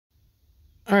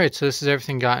Alright, so this is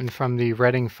everything gotten from the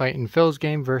Reading Fightin Phils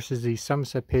game versus the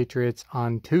Somerset Patriots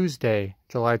on Tuesday,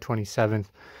 July 27th,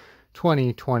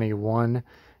 2021.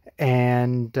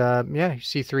 And yeah, you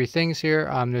see three things here.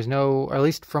 There's no, or at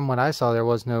least from what I saw, there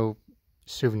was no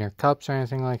souvenir cups or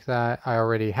anything like that. I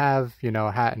already have,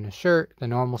 a hat and a shirt, the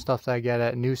normal stuff that I get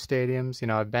at new stadiums.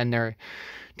 I've been there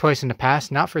twice in the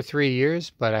past, not for 3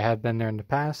 years, but I have been there in the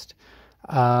past.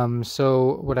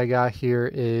 So what I got here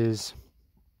is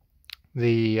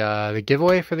the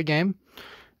giveaway for the game,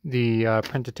 the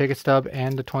printed ticket stub,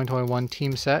 and the 2021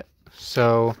 team set.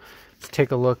 So let's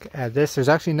take a look at this. There's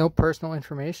actually no personal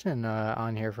information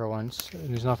on here for once.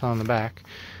 There's nothing on the back.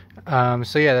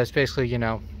 So yeah, that's basically,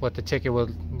 what the ticket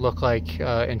would look like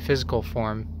in physical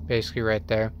form, basically right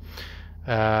there.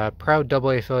 Proud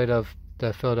AA affiliate of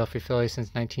the Philadelphia Phillies since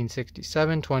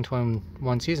 1967.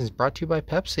 2021 season is brought to you by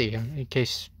Pepsi, in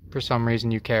case for some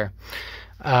reason you care.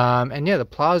 And yeah, the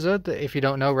plaza, if you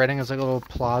don't know, Reading is like a little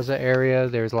plaza area.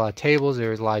 There's a lot of tables,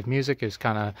 there's live music. It's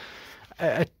kind of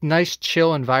a nice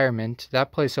chill environment.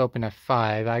 That place opened at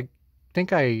 5. I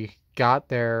think I got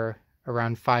there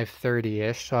around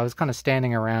 5:30ish, so I was kind of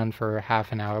standing around for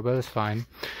half an hour, but it was fine.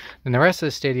 Then the rest of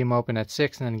the stadium opened at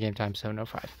 6, and then game time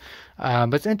 7:05.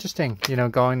 But it's interesting,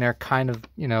 going there kind of,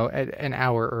 at an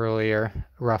hour earlier,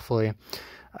 roughly.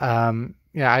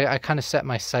 Yeah, I kind of set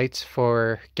my sights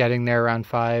for getting there around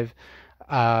 5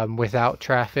 without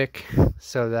traffic,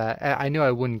 so that I knew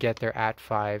I wouldn't get there at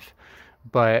 5,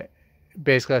 but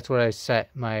basically that's what I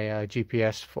set my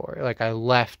GPS for. Like, I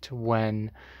left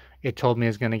when it told me I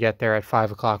was going to get there at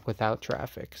 5 o'clock without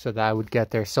traffic, so that I would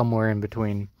get there somewhere in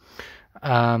between.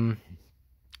 Well,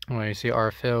 you see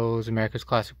our Phils, America's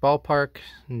Classic Ballpark,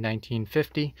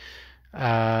 1950.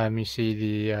 You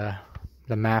see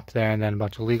the map there, and then a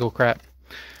bunch of legal crap.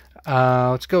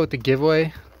 Let's go with the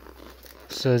giveaway.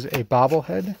 It says a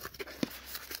bobblehead.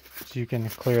 So you can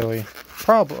clearly,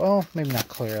 well, maybe not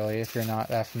clearly if you're not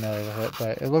that familiar with it,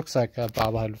 but it looks like a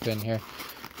bobblehead fit in here.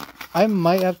 I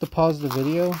might have to pause the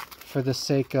video for the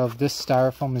sake of this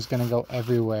styrofoam is going to go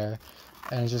everywhere,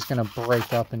 and it's just going to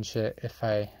break up and shit if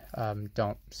I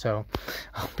don't. So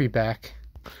I'll be back.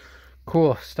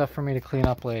 Cool stuff for me to clean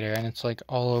up later, and it's like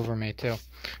all over me too.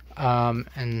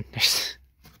 And there's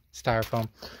styrofoam.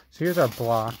 So here's our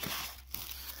block,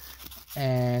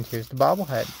 and here's the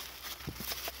bobblehead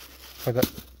for the.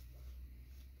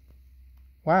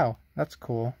 Wow, that's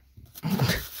cool.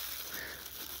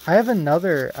 I have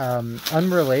another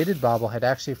unrelated bobblehead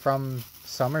actually from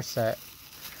Somerset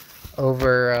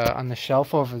over on the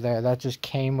shelf over there that just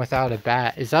came without a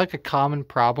bat. Is that like a common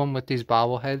problem with these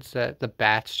bobbleheads, that the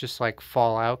bats just like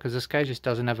fall out? Because this guy just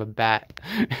doesn't have a bat.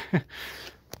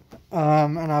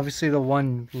 And obviously the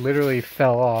one literally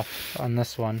fell off on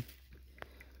this one.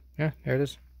 Yeah, there it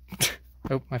is.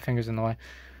 Oh, my finger's in the way.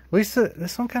 At least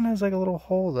this one kind of has like a little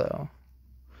hole though.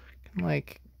 Can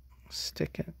like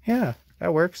stick it. Yeah,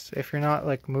 that works if you're not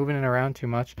like moving it around too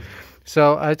much.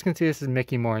 So as you can see, this is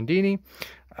Mickey Morandini.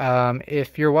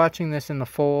 If you're watching this in the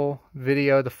full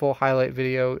video, the full highlight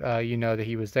video, you know that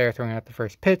he was there throwing out the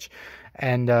first pitch,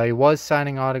 and he was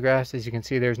signing autographs. As you can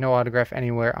see, there's no autograph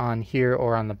anywhere on here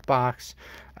or on the box,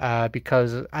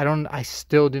 because I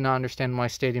still do not understand why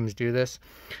stadiums do this.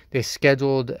 They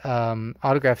scheduled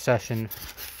autograph session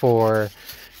for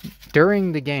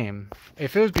during the game.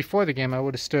 If it was before the game, I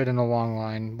would have stood in a long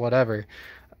line, whatever.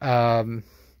 But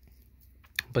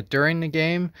during the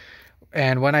game,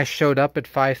 and when I showed up at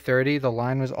 5:30, the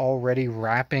line was already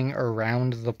wrapping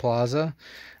around the plaza.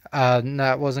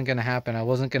 That wasn't going to happen. I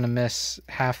wasn't going to miss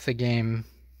half the game,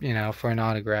 for an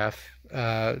autograph,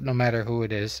 no matter who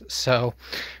it is. So,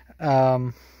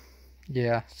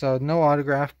 yeah, so no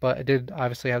autograph, but I did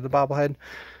obviously have the bobblehead.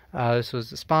 This was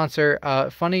the sponsor.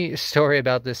 Funny story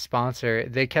about this sponsor.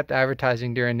 They kept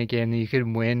advertising during the game that you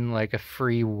could win like a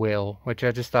free will, which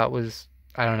I just thought was,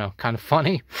 I don't know, kind of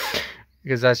funny,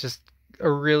 because that's just a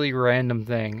really random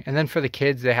thing. And then for the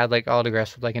kids, they had like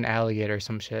autographs with like an alligator or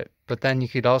some shit, but then you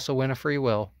could also win a free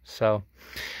will. So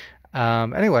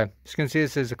anyway, as you can see,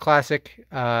 this is a classic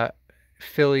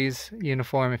Phillies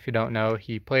uniform. If you don't know,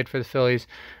 he played for the Phillies.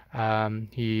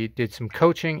 He did some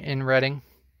coaching in Reading,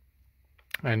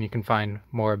 and you can find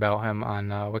more about him on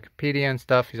Wikipedia and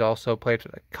stuff. He's also played for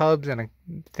the Cubs and I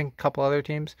think a couple other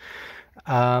teams.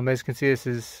 As you can see, this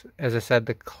is, as I said,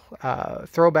 the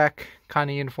throwback kind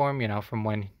of uniform, from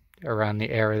when, around the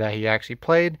era that he actually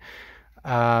played.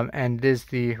 And it is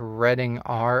the Reading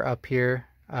R up here.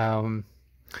 Then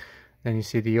you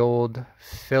see the old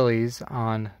Phillies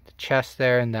on the chest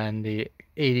there, and then the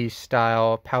 80s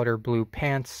style powder blue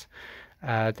pants,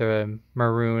 the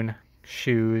maroon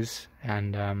shoes,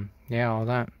 and yeah, all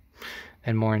that.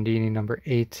 and Morandini number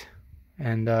 8.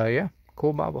 And yeah,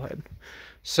 cool bobblehead.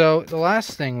 So the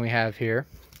last thing we have here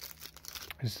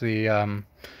is the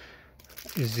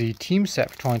team set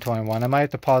for 2021. I might have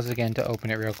to pause it again to open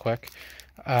it real quick.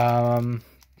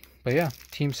 But yeah,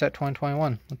 team set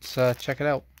 2021. Let's check it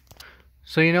out.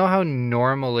 So you know how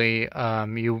normally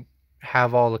you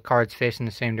have all the cards facing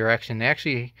the same direction? They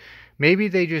actually, maybe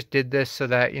they just did this so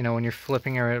that, you know, when you're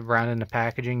flipping around in the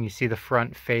packaging, you see the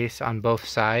front face on both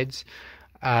sides.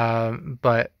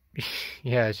 But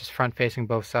yeah, it's just front facing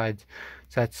both sides.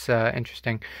 So that's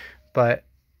interesting. But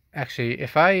actually,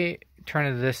 if I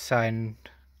turn to this side and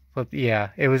flip, yeah,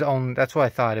 it was only, that's what I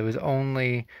thought. It was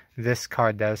only this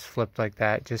card that was flipped like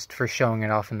that, just for showing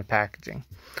it off in the packaging.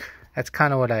 That's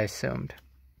kind of what I assumed.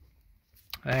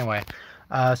 Anyway,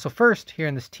 so first, here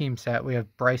in this team set, we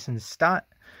have Bryson Stott.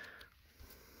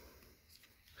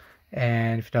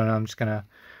 And if you don't know, I'm just going to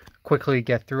quickly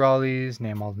get through all these,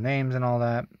 name all the names and all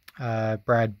that.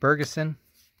 Brad Bergeson.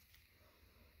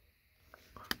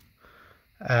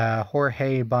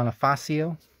 Jorge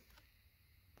Bonifacio.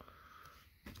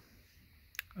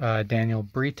 Daniel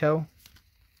Brito.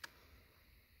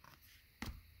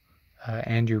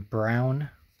 Andrew Brown.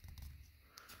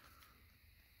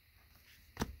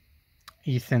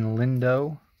 Ethan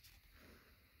Lindo.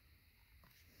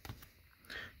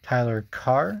 Tyler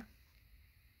Carr.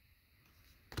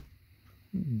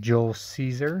 Joel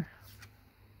Caesar.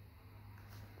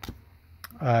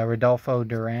 Rodolfo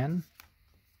Duran.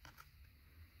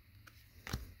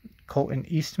 Colton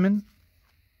Eastman.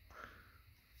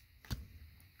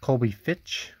 Colby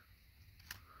Fitch.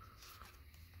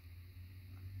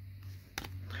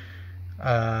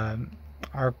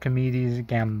 Archimedes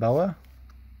Gamboa.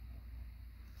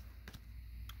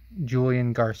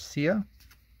 Julian Garcia.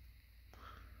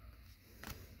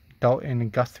 Dalton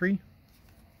Guthrie.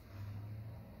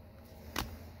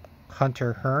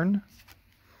 Hunter Hearn.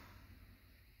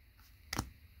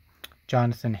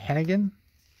 Jonathan Hennigan.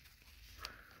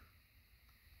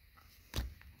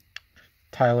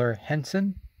 Tyler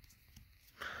Henson.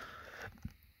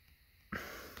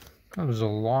 That was a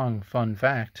long, fun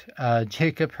fact.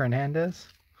 Jacob Hernandez.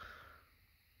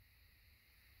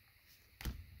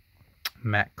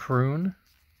 Matt Kroon.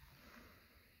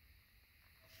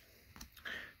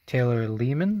 Taylor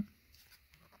Lehman.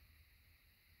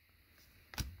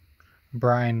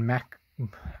 Brian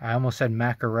I almost said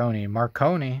Macaroni.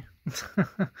 Marconi.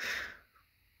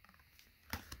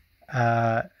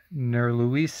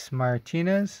 Luis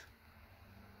Martinez.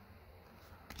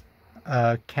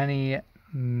 Kenny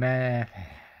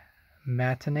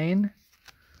Matinane.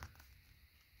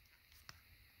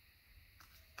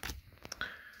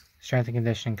 Strength and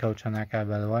conditioning coach on that guy,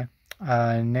 by the way.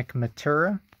 Nick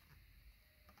Matura.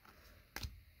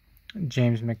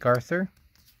 James MacArthur.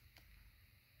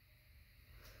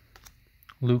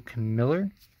 Luke Miller.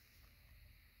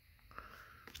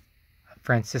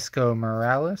 Francisco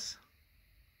Morales.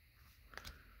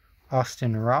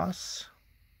 Austin Ross.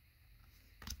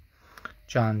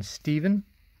 John Steven.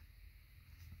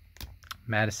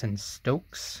 Madison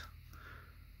Stokes.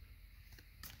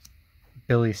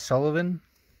 Billy Sullivan.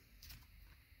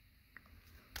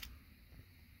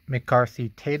 McCarthy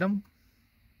Tatum.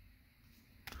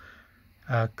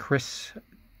 Chris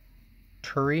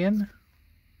Turian,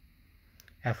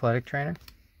 athletic trainer.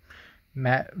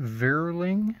 Matt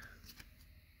Verling.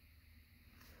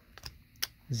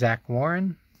 Zach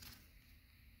Warren.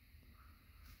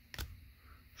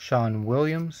 Sean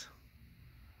Williams.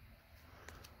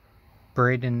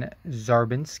 Braden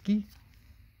Zarbinski.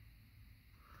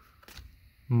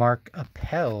 Mark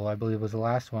Appel, I believe, was the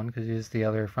last one because he is the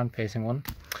other front-facing one.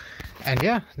 And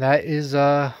yeah, that is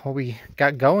what we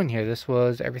got going here. This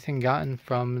was everything gotten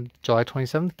from July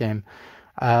 27th game.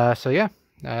 So yeah,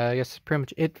 I guess that's pretty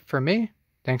much it for me.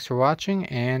 Thanks for watching,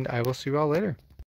 and I will see you all later.